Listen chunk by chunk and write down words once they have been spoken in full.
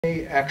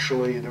I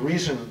actually, the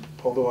reason,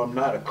 although I'm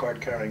not a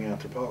card-carrying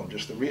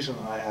anthropologist, the reason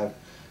I have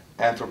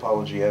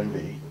anthropology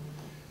envy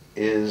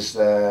is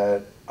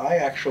that I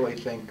actually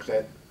think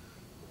that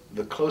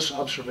the close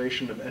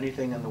observation of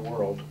anything in the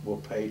world will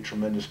pay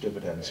tremendous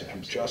dividends if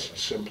you just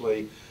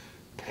simply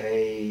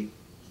pay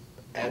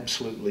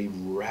absolutely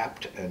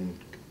rapt and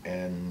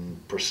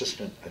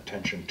persistent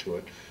attention to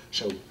it.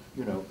 So,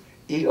 you know,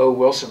 E.O.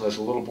 Wilson, as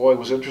a little boy,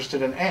 was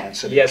interested in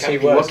ants, and yes, he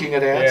kept looking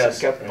at ants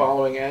and kept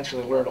following ants,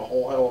 and he learned a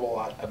whole hell of a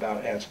lot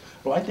about ants.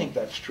 Well, I think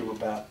that's true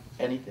about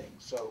anything.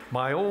 So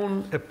my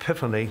own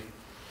epiphany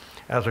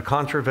as a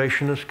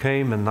conservationist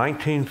came in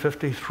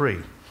 1953,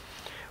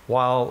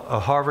 while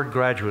a Harvard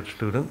graduate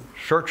student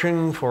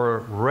searching for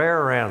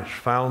rare ants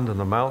found in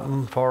the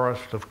mountain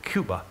forest of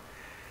Cuba.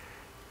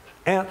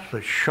 Ants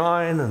that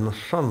shine in the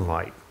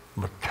sunlight,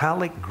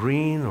 metallic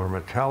green or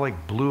metallic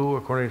blue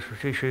according to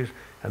species,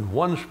 and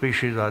one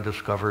species I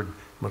discovered,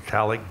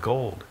 metallic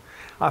gold.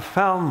 I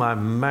found my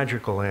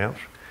magical ants,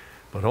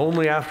 but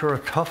only after a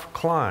tough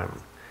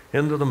climb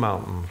into the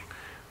mountains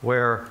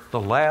where the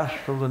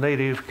last of the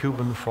native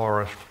Cuban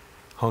forest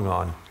hung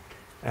on,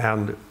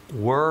 and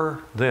were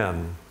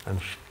then,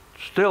 and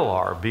still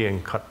are,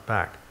 being cut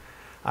back.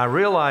 I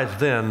realized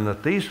then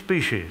that these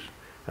species,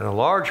 and a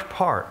large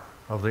part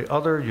of the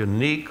other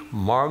unique,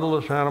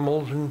 marvelous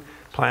animals and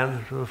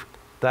plants of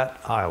that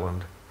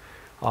island,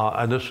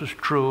 and this is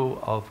true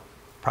of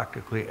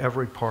practically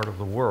every part of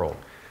the world,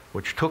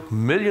 which took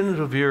millions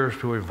of years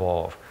to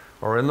evolve,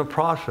 are in the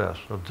process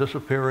of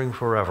disappearing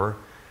forever,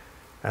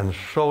 and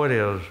so it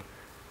is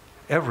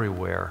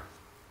everywhere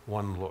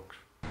one looks.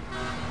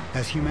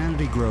 As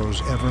humanity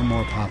grows ever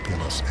more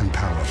populous and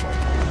powerful,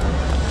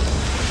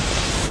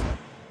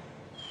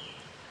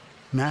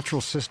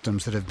 natural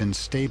systems that have been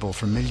stable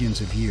for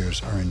millions of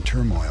years are in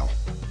turmoil.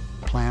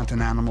 Plant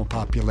and animal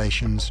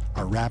populations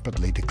are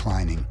rapidly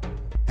declining,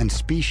 and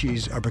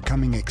species are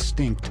becoming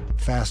extinct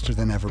faster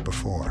than ever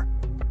before.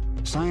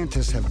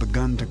 Scientists have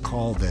begun to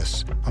call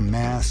this a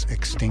mass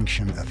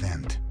extinction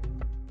event.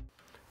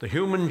 The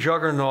human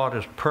juggernaut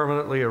is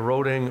permanently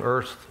eroding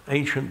Earth's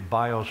ancient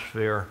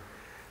biosphere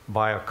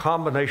by a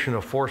combination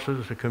of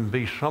forces that can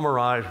be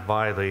summarized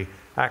by the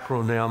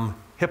acronym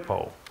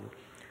HIPPO.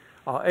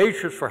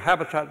 H is for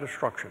habitat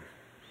destruction,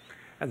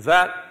 and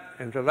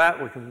into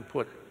that we can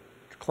put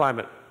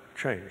climate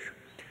change.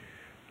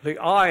 The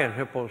I in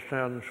HIPPO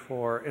stands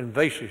for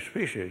invasive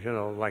species, you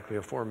know, like the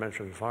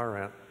aforementioned fire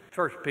ant.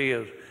 First P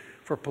is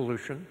for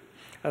pollution,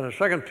 and the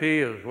second P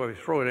is, where we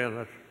throw it in,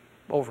 that's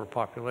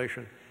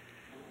overpopulation.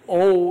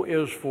 O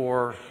is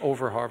for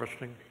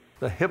overharvesting.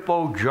 The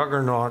HIPPO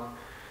juggernaut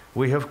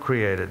we have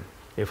created,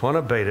 if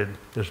unabated,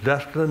 is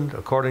destined,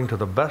 according to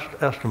the best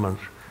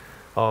estimates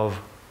of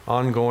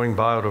ongoing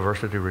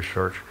biodiversity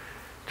research,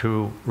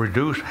 to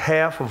reduce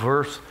half of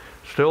Earth's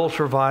still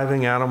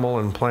surviving animal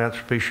and plant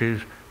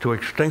species to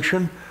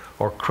extinction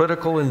or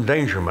critical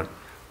endangerment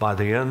by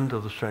the end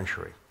of the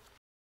century.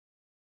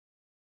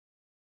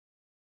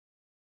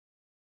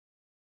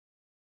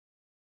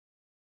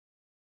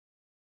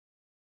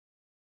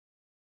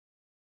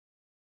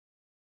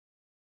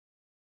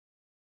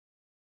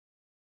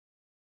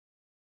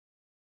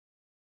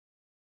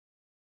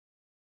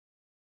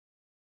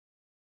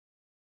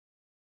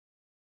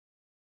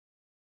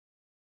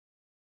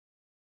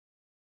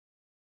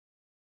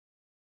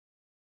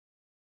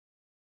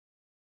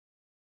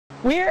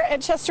 We're at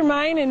Chester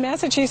Mine in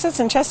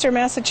Massachusetts, Chester,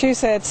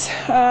 Massachusetts,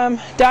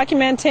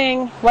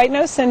 documenting white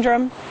nose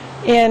syndrome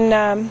in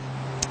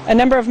a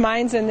number of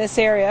mines in this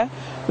area.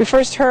 We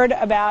first heard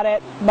about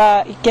it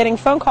by getting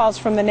phone calls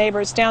from the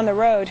neighbors down the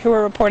road who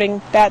were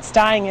reporting bats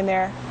dying in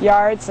their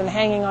yards and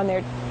hanging on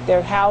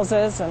their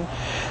houses and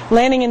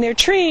landing in their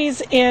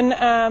trees in,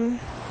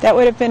 that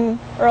would have been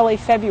early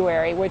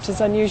February, which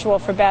is unusual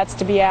for bats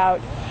to be out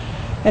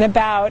and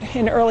about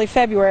in early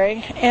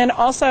February, and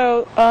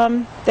also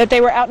that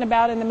they were out and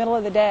about in the middle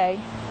of the day.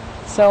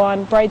 So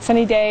on bright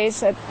sunny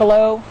days at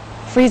below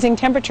freezing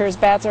temperatures,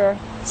 bats are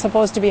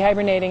supposed to be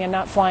hibernating and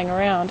not flying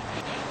around.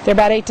 There are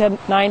about 8,000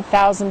 to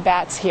 9,000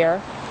 bats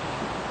here.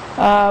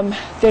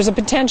 There's a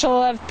potential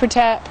of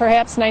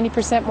perhaps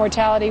 90%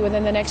 mortality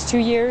within the next 2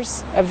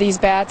 years of these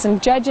bats, and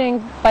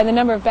judging by the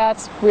number of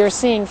bats we are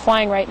seeing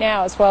flying right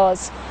now, as well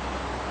as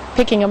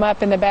picking them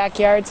up in the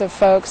backyards of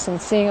folks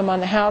and seeing them on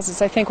the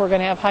houses, I think we're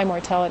going to have high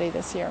mortality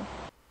this year.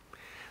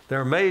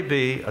 There may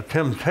be a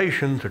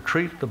temptation to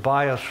treat the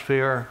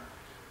biosphere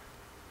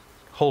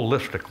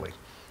holistically,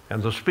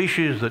 and the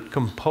species that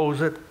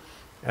compose it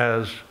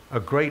as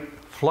a great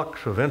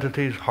flux of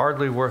entities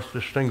hardly worth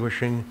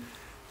distinguishing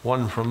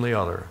one from the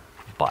other.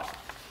 But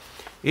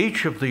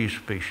each of these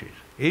species,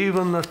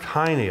 even the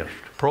tiniest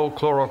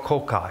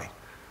prochlorococci,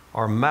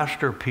 are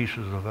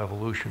masterpieces of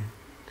evolution.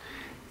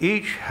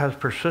 Each has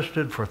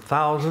persisted for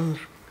thousands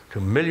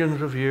to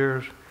millions of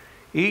years.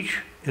 Each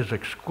is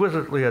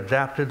exquisitely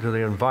adapted to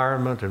the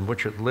environment in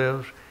which it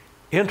lives,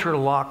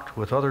 interlocked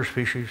with other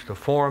species to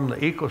form the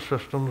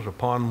ecosystems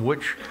upon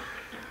which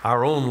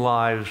our own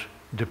lives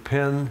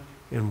depend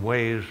in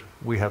ways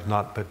we have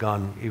not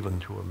begun even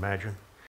to imagine.